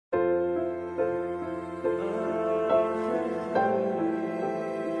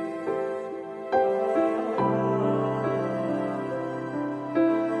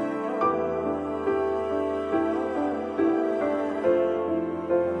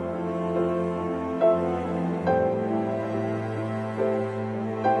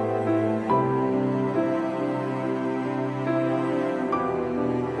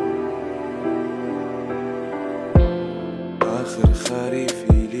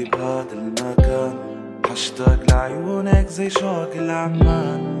بهذا المكان، حشتاق لعيونك زي شوق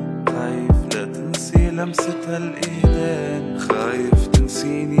العمان. خايف لا تنسي لمسة هالايدين، خايف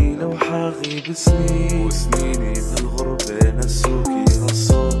تنسيني لو حاغيب سنين، وسنيني بالغربة نسوكي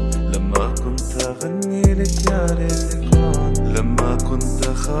هالصوت. لما كنت اغني لك يا ريتك هون، لما كنت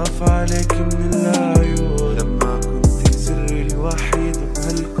اخاف عليك من العيون، لما كنت زري الوحيد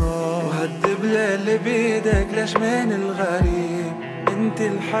بهالكون. وهالدبلة اللي بيدك ليش من الغريب، انت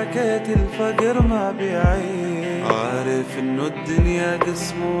اللي حكيت الفقر ما بيعيب. عارف انه الدنيا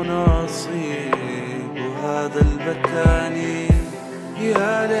قسم ونصيب، وهذا البكاني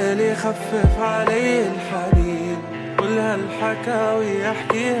يا ليلي خفف علي الحنين. كل هالحكاوي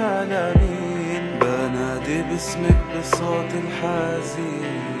احكيها لمين، بنادي باسمك بصوت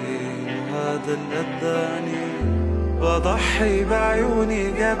الحزين، وهذا الأذاني بضحي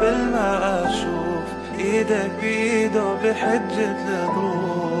بعيوني قبل ما اشوف ايدك بايده بحجة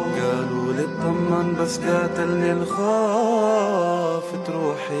الظروف. قالوا لي اطمن بس قاتلني الخوف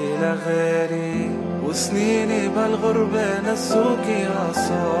تروحي لغيري، وسنيني بهالغربة نسوكي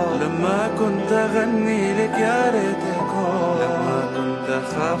عصا. لما كنت اغني لك يا ريتك هون، لما كنت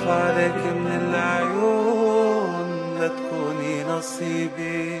اخاف عليك من العيون، لا تكوني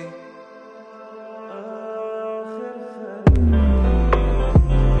نصيبي.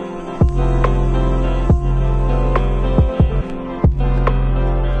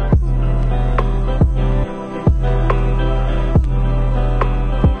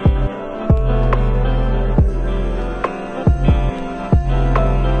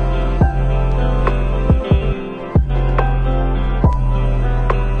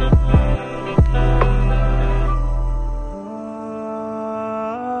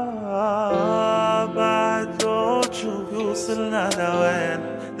 وصلنا لوين،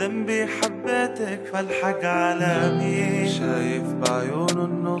 ذنبي حبيتك فالحق على مين. شايف بعيونه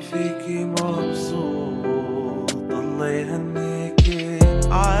انه فيكي مبسوط، الله يهنيكي.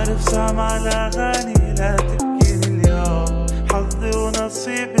 عارف سامع الاغاني لا تبكيني اليوم، حظي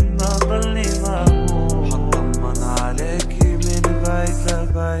ونصيب انه ضلني مهموم. حطمن عليكي من بعيد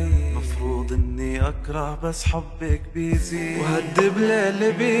لبعيد، مفروض اني اكره بس حبك بيزيد. وهالدبلة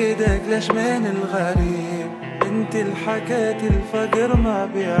اللي بيدك ليش من الغريب، انت اللي حكيت الفقر ما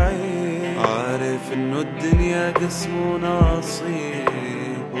بيعيب. عارف انه الدنيا قسم ونصيب،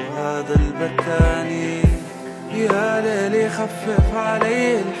 وهذا البكاني يا ليلي خفف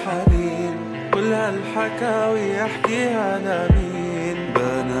علي الحنين. كل هالحكاوي احكيها لمين،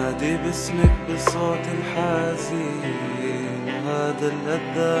 بنادي باسمك بصوت الحزين، وهذا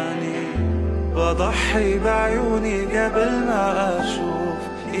الأذاني بضحي بعيوني قبل ما اشوف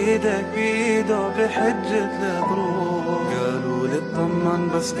ايدك بايده بحجة الظروف. قالوا لي اطمن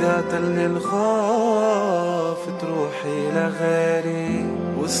بس قاتلني الخوف تروحي لغيري،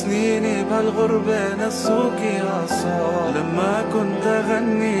 وسنيني بهالغربة نسوكي عصا. لما كنت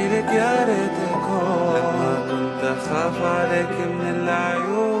اغني لك يا ريتك هون، لما كنت اخاف عليك من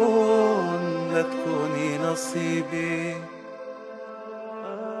العيون، لا تكوني نصيبي.